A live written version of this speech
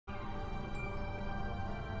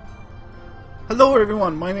Hello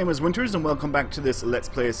everyone, my name is Winters and welcome back to this Let's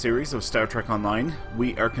Play series of Star Trek Online.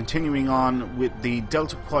 We are continuing on with the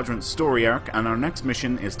Delta Quadrant story arc and our next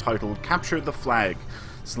mission is titled Capture the Flag.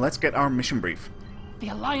 So let's get our mission brief. The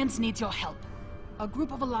Alliance needs your help. A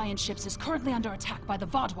group of Alliance ships is currently under attack by the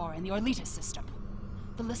Vaadwaur in the Orletus system.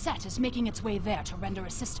 The Lisette is making its way there to render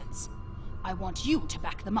assistance. I want you to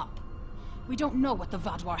back them up. We don't know what the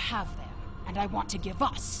Vaadwaur have there, and I want to give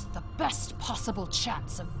us the best possible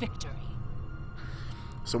chance of victory.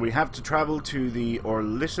 So we have to travel to the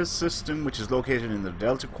Orletus system, which is located in the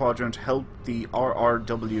Delta Quadrant, help the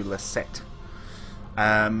RRW Lisette.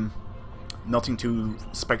 Nothing too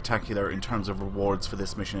spectacular in terms of rewards for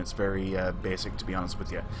this mission. It's very basic, to be honest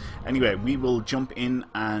with you. Anyway, we will jump in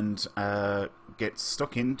and get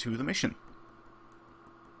stuck into the mission.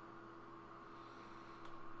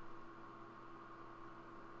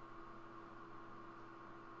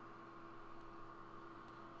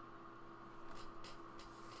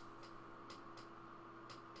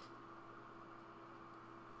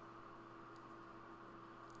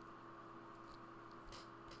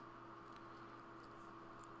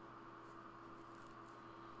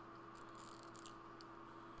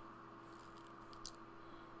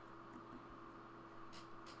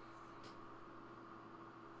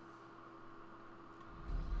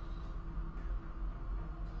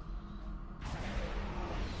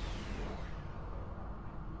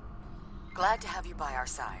 Glad to have you by our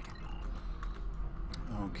side.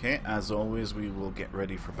 Okay, as always, we will get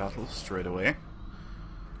ready for battle straight away.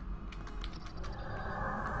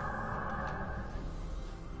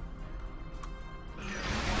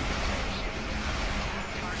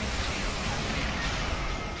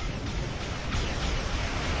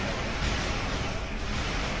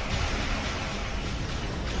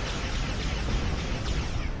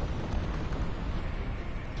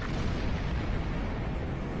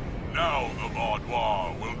 Now the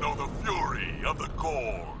Vaadwaur will know the fury of the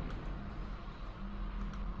Gorn.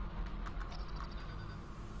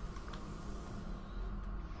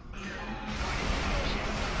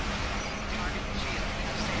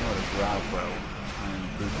 Not a grab well. Try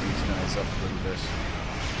and boot these guys up a little bit.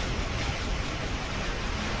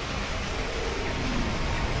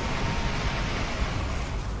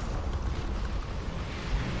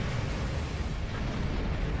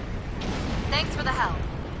 Thanks for the help.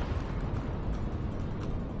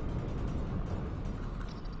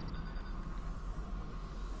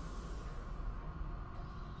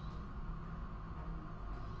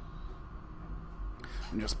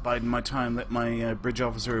 I'm just biding my time, let my bridge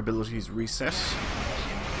officer abilities reset.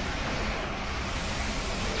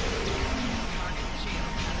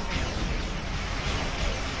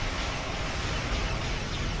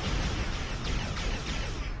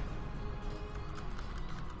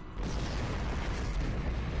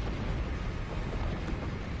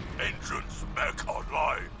 Entrance back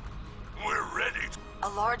online. We're ready to... A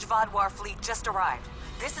large Vaadwaur fleet just arrived.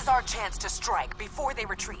 This is our chance to strike before they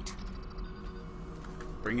retreat.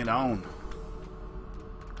 Bring it on.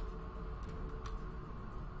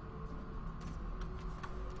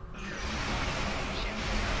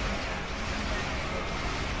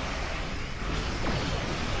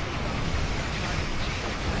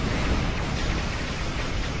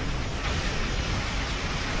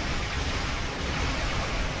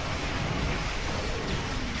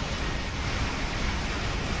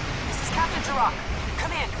 This is Captain Jem'hadar.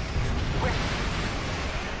 Come in. We're...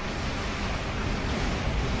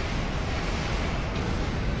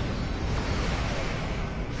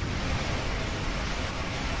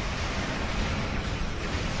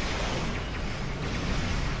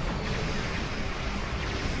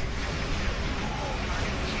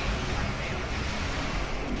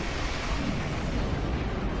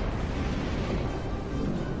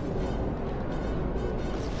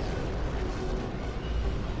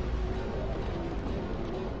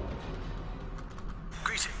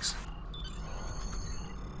 Greetings.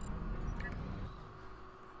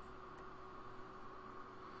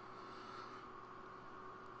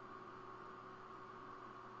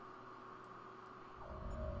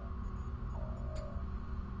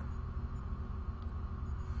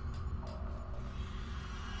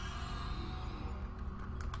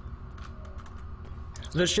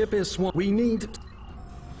 The ship is swamped. We need...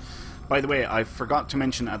 By the way, I forgot to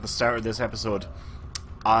mention at the start of this episode,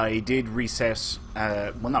 I did reset,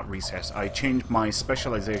 well not reset, I changed my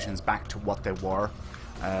specializations back to what they were.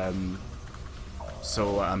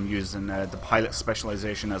 So I'm using the pilot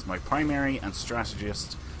specialization as my primary and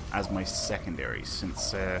strategist as my secondary,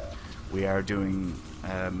 since we are doing,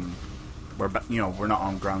 we're not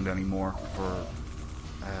on ground anymore for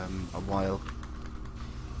a while.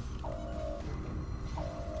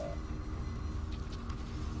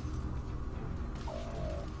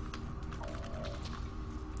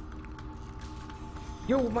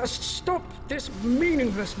 You must stop this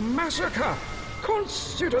meaningless massacre.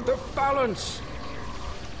 Consider the balance.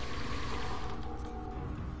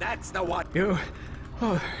 That's the one.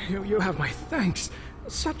 You have my thanks.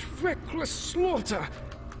 Such reckless slaughter.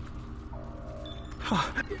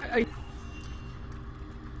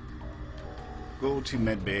 Go to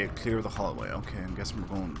medbay, clear the hallway. Okay, I'm guessing we're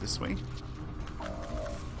going this way.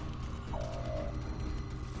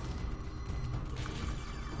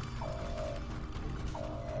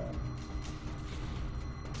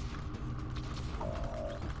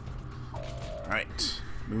 Alright,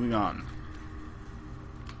 moving on.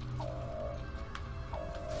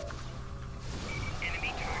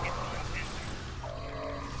 Enemy target on sensor.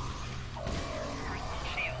 Personal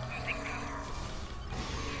shield losing power.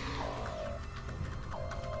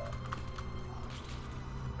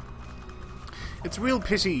 It's a real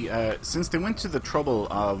pity, since they went to the trouble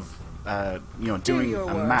of, doing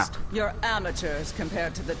a map. You're amateurs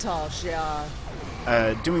compared to the Tal Shiar.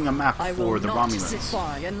 Doing a map I for will the not Romulans. sit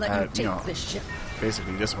by and let you take this ship.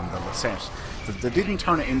 Basically this one, the Lassette. They didn't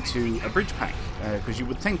turn it into a bridge pack, because you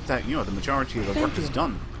would think that, the majority of the work is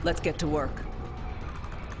done. Let's get to work.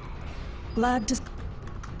 Glad to...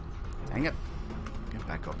 Dang it. Get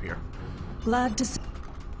back up here. Glad to...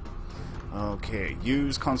 Okay,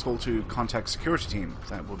 use console to contact security team.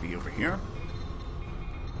 That will be over here.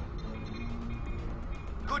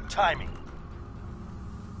 Good timing.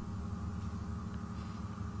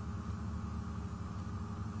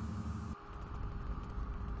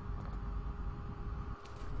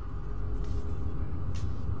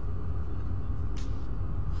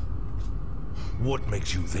 What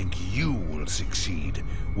makes you think you will succeed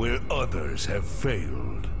where others have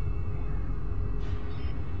failed?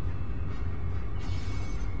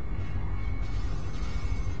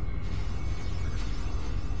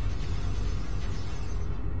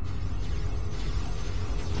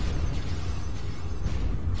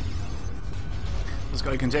 This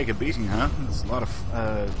guy can take a beating, huh? There's a lot of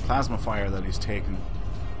plasma fire that he's taken.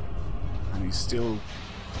 And he's still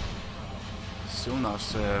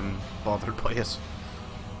not bothered by it.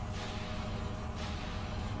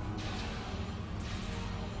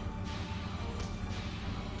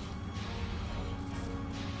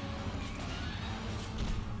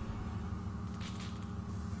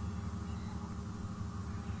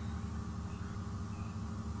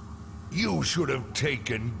 You should have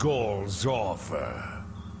taken Gaul's offer.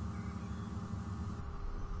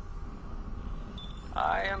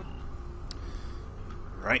 I am...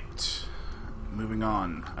 Right. Moving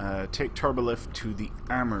on. Take Turbolift to the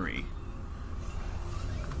armory.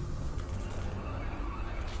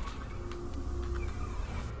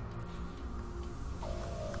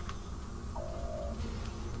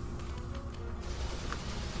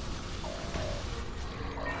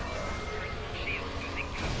 Shield losing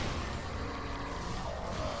power.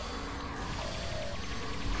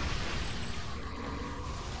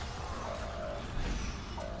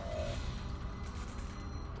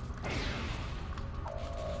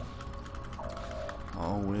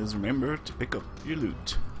 Always remember to pick up your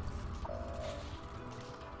loot.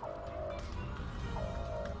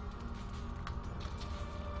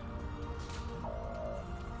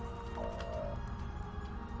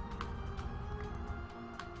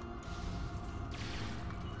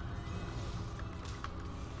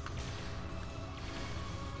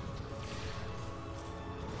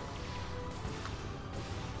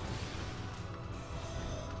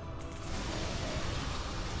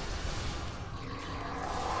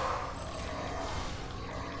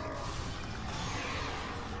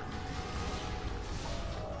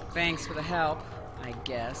 Thanks for the help, I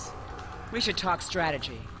guess. We should talk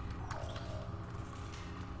strategy.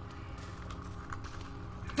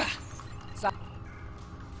 Okay,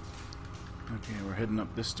 we're heading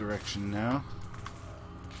up this direction now.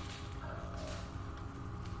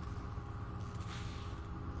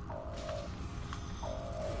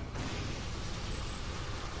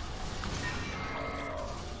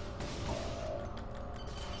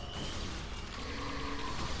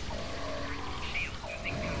 Shield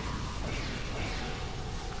losing power.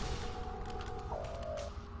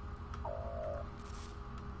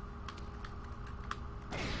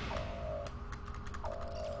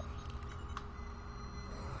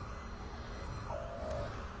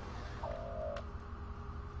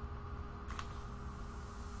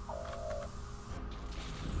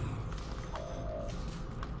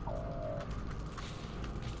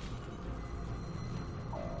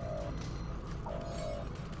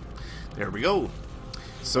 There we go.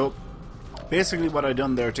 So, basically what I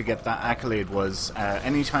done there to get that accolade was,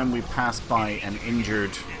 anytime we passed by an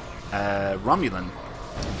injured Romulan,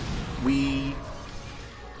 we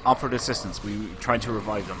offered assistance. We tried to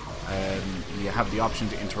revive them. You have the option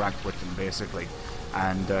to interact with them, basically.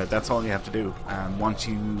 And that's all you have to do. And once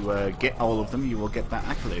you get all of them, you will get that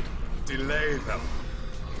accolade. Delay them.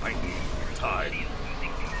 I need time.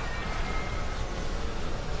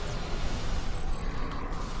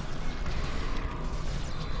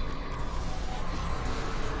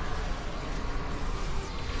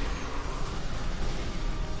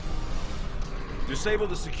 Disable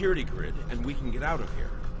the security grid, and we can get out of here.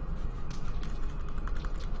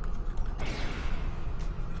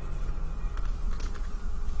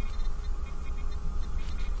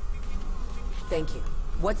 Thank you.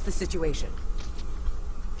 What's the situation?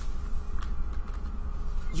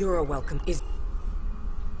 You're a welcome.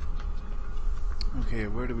 Okay,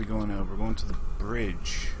 where do we go now? We're going to the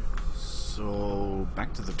bridge. So,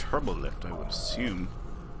 back to the turbo lift, I would assume.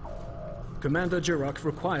 Commander Jurok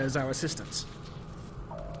requires our assistance.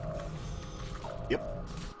 Yep.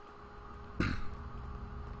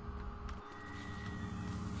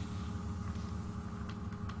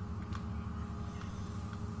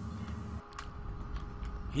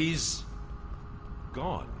 He's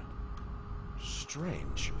gone.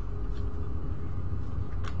 Strange.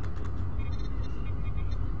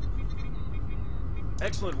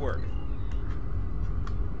 Excellent work.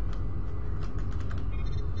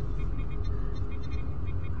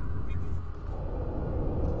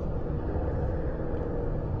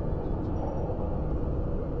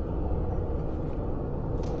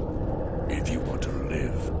 If you want to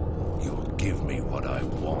live, you'll give me what I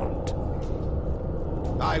want.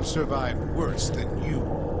 I've survived worse than you.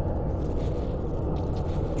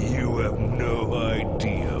 You have no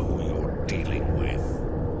idea who you're dealing with.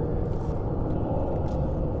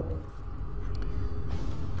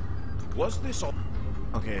 Was this all?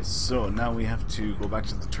 Okay, so now we have to go back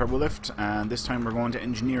to the turbo lift, and this time we're going to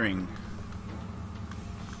engineering.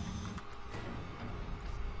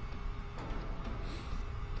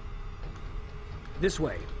 This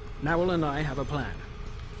way. Nowell and I have a plan.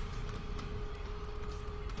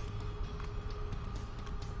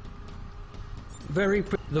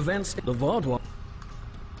 The vents, the Vardwar.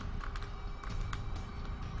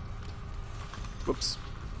 Whoops.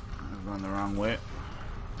 I've gone the wrong way.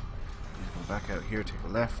 Go back out here, take a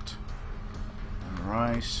left. And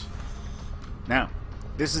right. Now,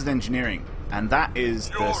 this is engineering, and that is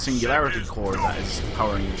the singularity core that is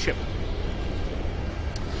powering the ship.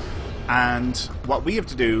 And what we have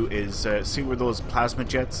to do is see where those plasma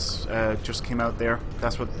jets just came out there.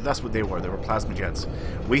 That's what they were. They were plasma jets.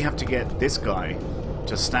 We have to get this guy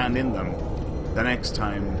to stand in them the next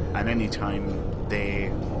time and any time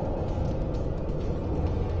they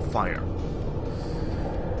fire.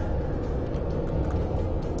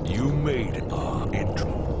 You made an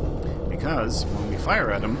intro. Because when we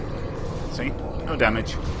fire at him, see, no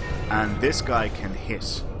damage, and this guy can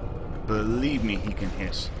hit. Believe me, he can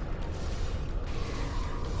hit.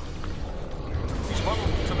 He's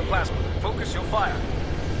vulnerable to the plasma. Focus your fire.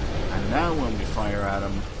 And now when we fire at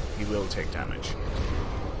him, he will take damage.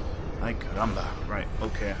 Ay caramba. Right,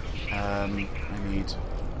 okay. I need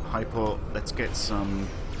hypo. Let's get some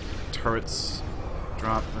turrets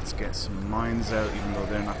dropped. Let's get some mines out, even though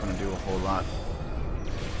they're not going to do a whole lot.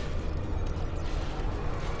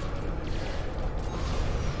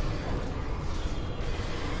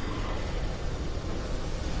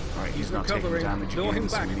 Alright, he's not taking damage again,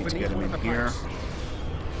 so we need to get him in here.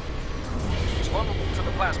 He's vulnerable to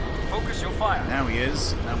the plasma. Focus your fire. Now he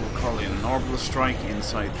is. Now we'll call in an orbital strike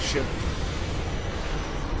inside the ship.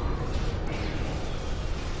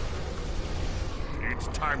 It's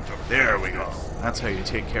time to... There we go. That's how you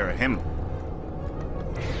take care of him.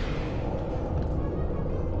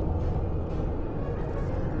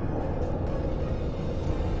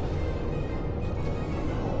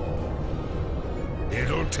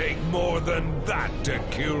 It'll take more than that to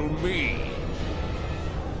kill me.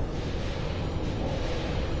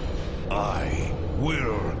 I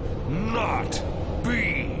will not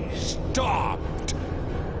be stopped.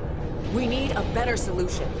 We need a better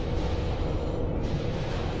solution.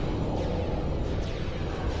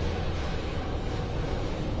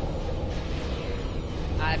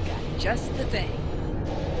 I've got just the thing.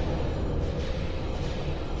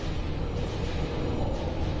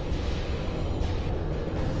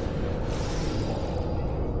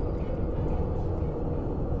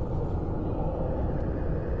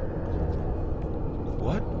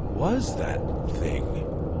 What was that thing?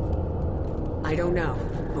 I don't know,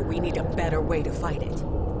 but we need a better way to fight it.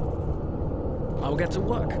 I'll get to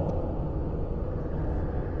work.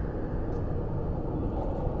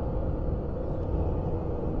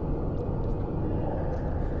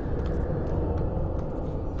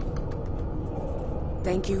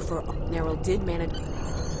 Thank you for... Neril did manage...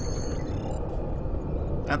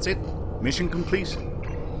 That's it. Mission complete.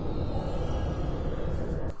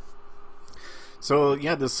 So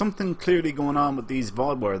yeah, there's something clearly going on with these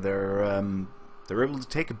Vaadwaur. They're able to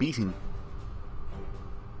take a beating.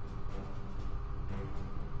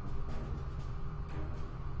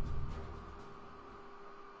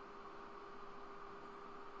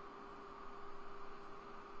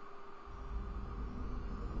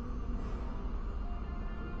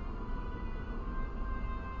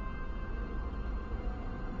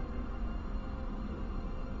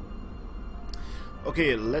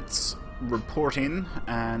 Okay, let's report in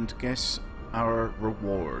and get our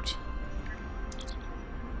reward.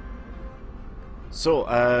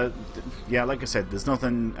 So, yeah, like I said, there's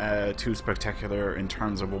nothing too spectacular in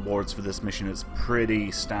terms of rewards for this mission. It's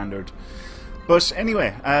pretty standard. But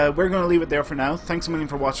anyway, we're going to leave it there for now. Thanks a million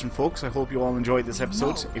for watching, folks. I hope you all enjoyed this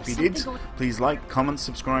episode. If you did, please like, comment,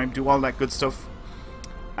 subscribe, do all that good stuff.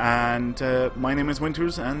 And my name is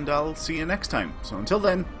Winters, and I'll see you next time. So until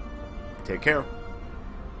then, take care.